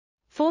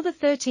For the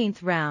 13th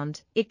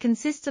round, it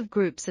consists of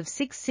groups of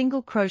 6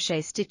 single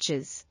crochet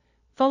stitches,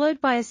 followed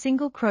by a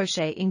single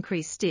crochet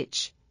increase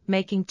stitch,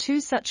 making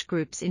 2 such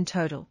groups in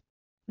total.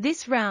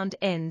 This round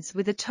ends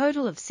with a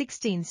total of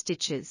 16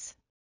 stitches.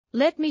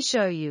 Let me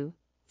show you.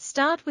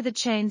 Start with a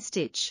chain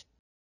stitch.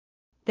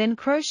 Then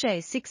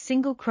crochet 6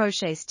 single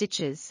crochet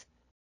stitches.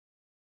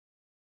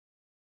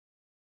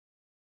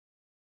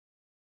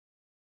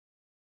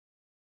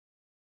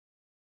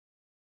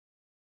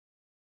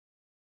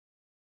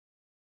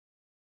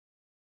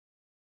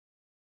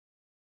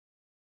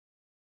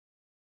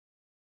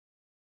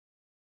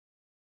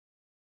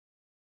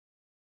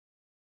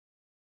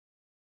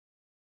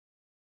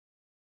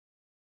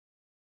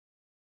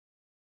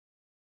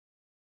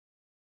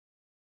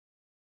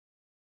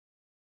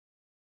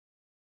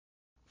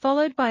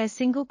 Followed by a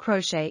single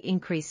crochet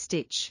increase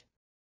stitch.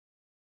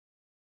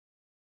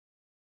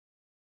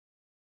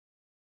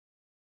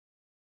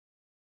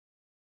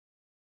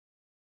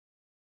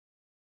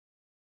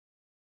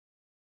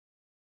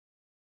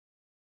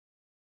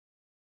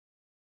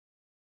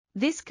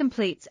 This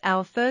completes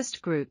our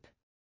first group.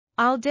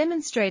 I'll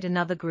demonstrate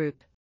another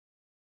group.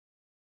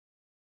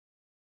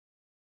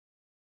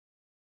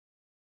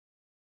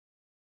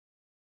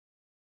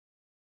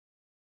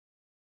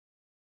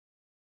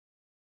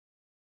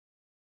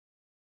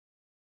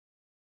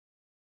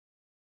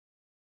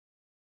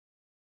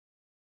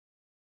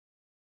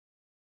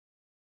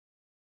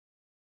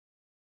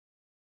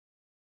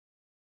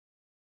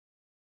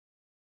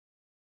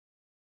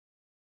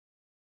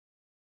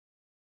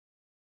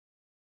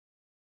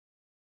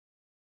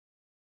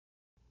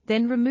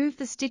 Then remove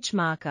the stitch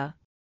marker.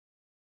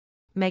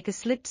 Make a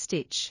slip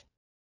stitch.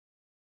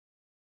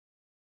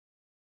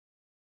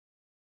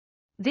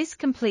 This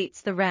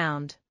completes the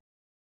round.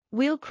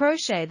 We'll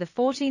crochet the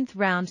 14th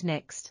round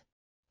next.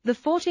 The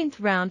 14th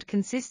round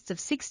consists of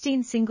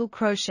 16 single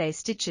crochet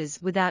stitches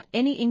without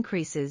any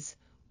increases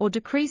or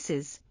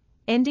decreases,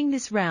 ending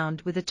this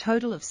round with a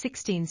total of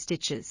 16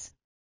 stitches.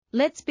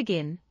 Let's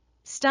begin.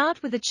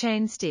 Start with a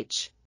chain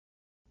stitch.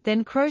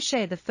 Then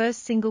crochet the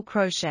first single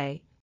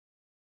crochet.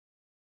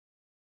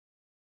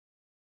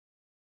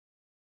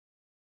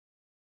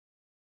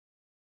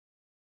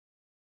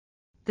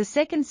 The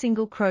second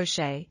single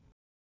crochet.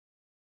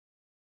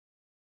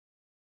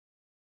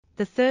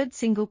 The third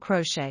single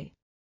crochet.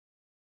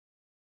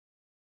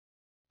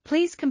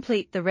 Please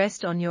complete the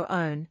rest on your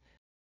own.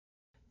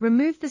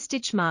 Remove the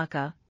stitch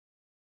marker.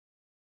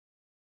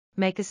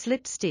 Make a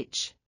slip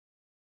stitch.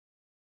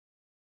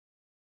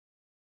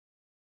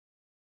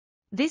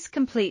 This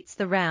completes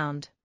the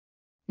round.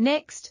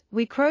 Next,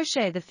 we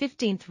crochet the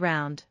 15th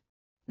round.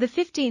 The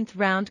 15th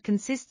round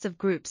consists of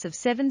groups of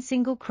 7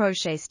 single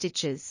crochet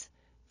stitches,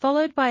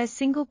 followed by a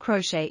single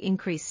crochet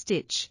increase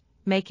stitch,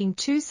 making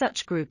 2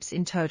 such groups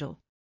in total.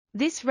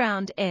 This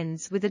round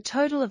ends with a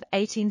total of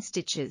 18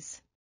 stitches.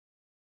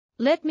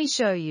 Let me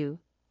show you.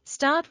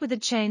 Start with a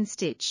chain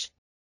stitch.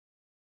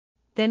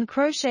 Then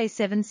crochet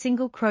 7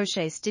 single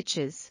crochet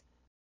stitches.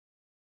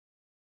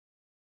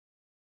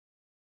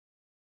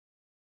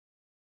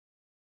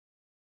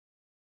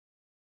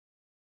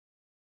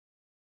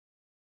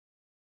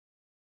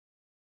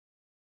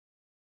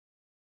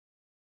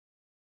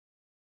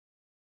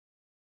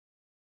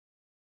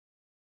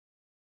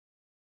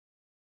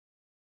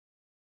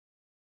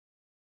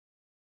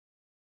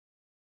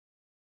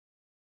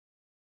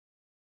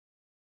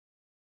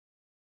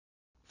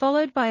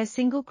 Followed by a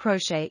single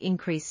crochet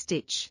increase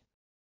stitch.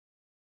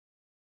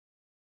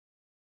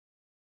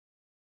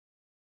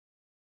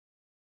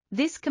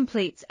 This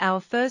completes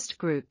our first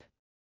group.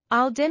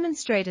 I'll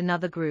demonstrate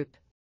another group.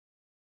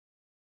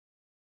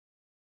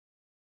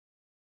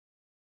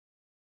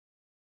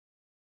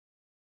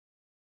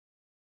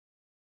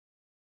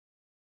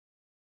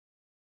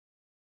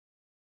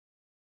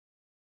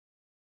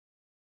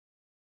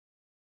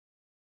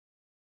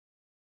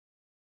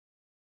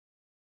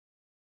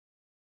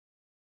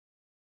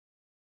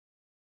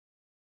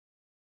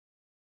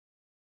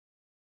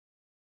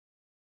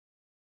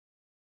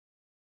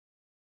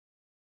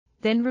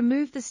 Then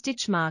remove the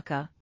stitch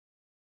marker.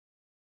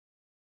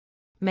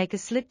 Make a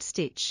slip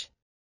stitch.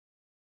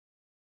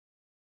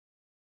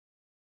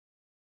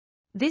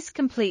 This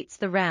completes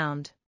the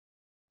round.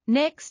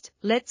 Next,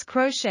 let's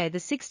crochet the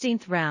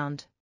 16th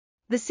round.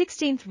 The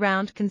 16th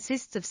round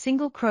consists of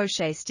single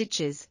crochet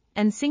stitches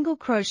and single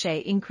crochet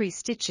increase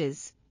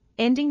stitches,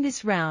 ending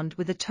this round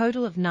with a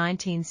total of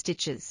 19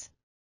 stitches.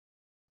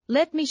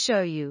 Let me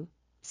show you.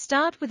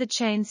 Start with a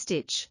chain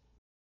stitch.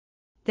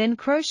 Then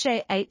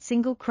crochet 8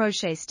 single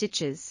crochet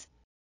stitches.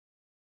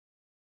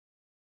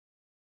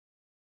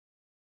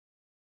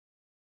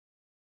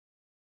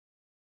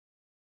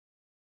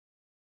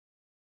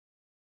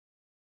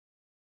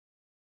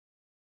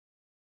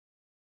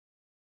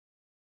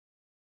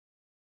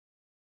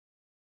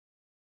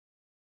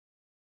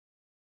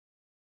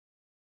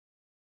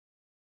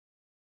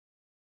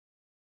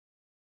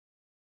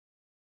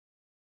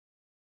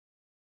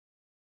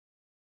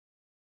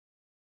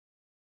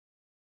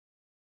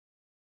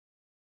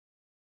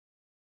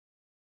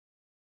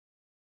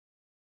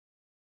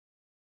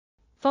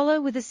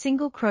 Follow with a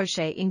single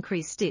crochet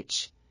increase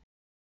stitch.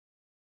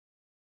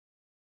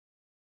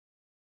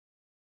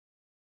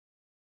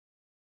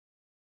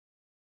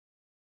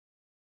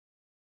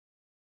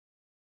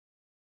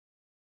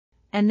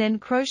 And then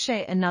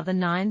crochet another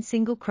 9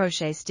 single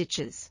crochet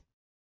stitches.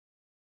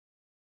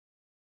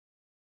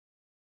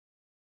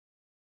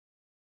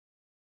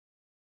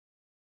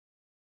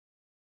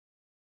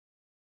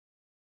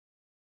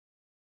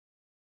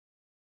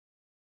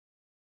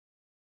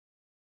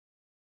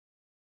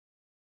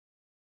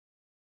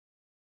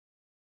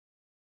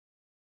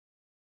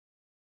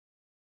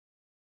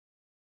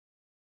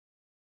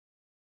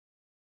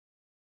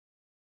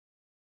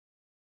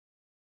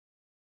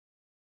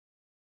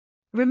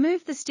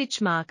 Remove the stitch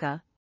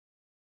marker.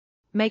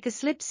 Make a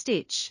slip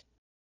stitch.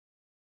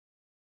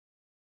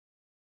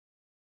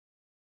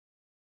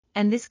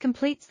 And this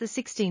completes the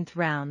 16th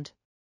round.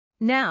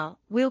 Now,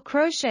 we'll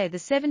crochet the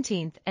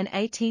 17th and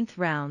 18th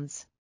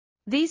rounds.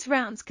 These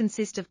rounds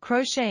consist of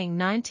crocheting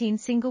 19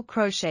 single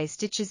crochet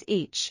stitches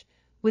each,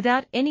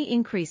 without any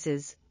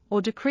increases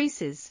or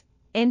decreases,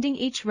 ending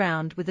each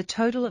round with a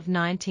total of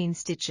 19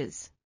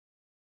 stitches.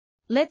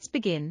 Let's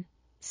begin.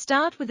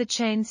 Start with a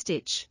chain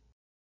stitch.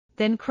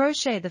 Then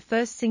crochet the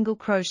first single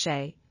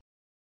crochet,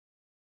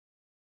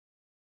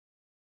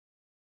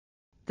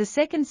 the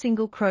second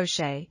single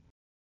crochet,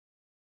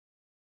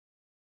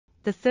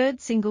 the third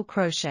single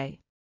crochet.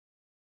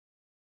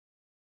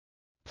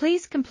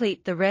 Please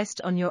complete the rest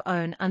on your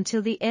own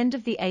until the end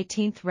of the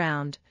 18th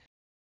round.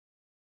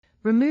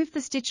 Remove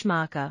the stitch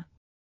marker.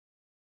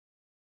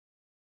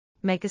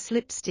 Make a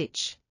slip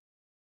stitch.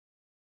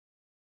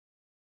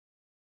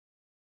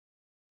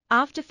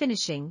 After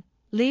finishing,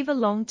 leave a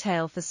long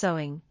tail for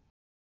sewing.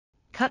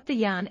 Cut the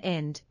yarn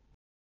end.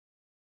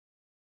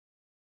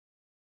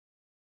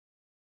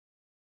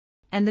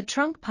 And the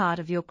trunk part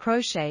of your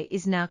crochet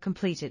is now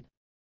completed.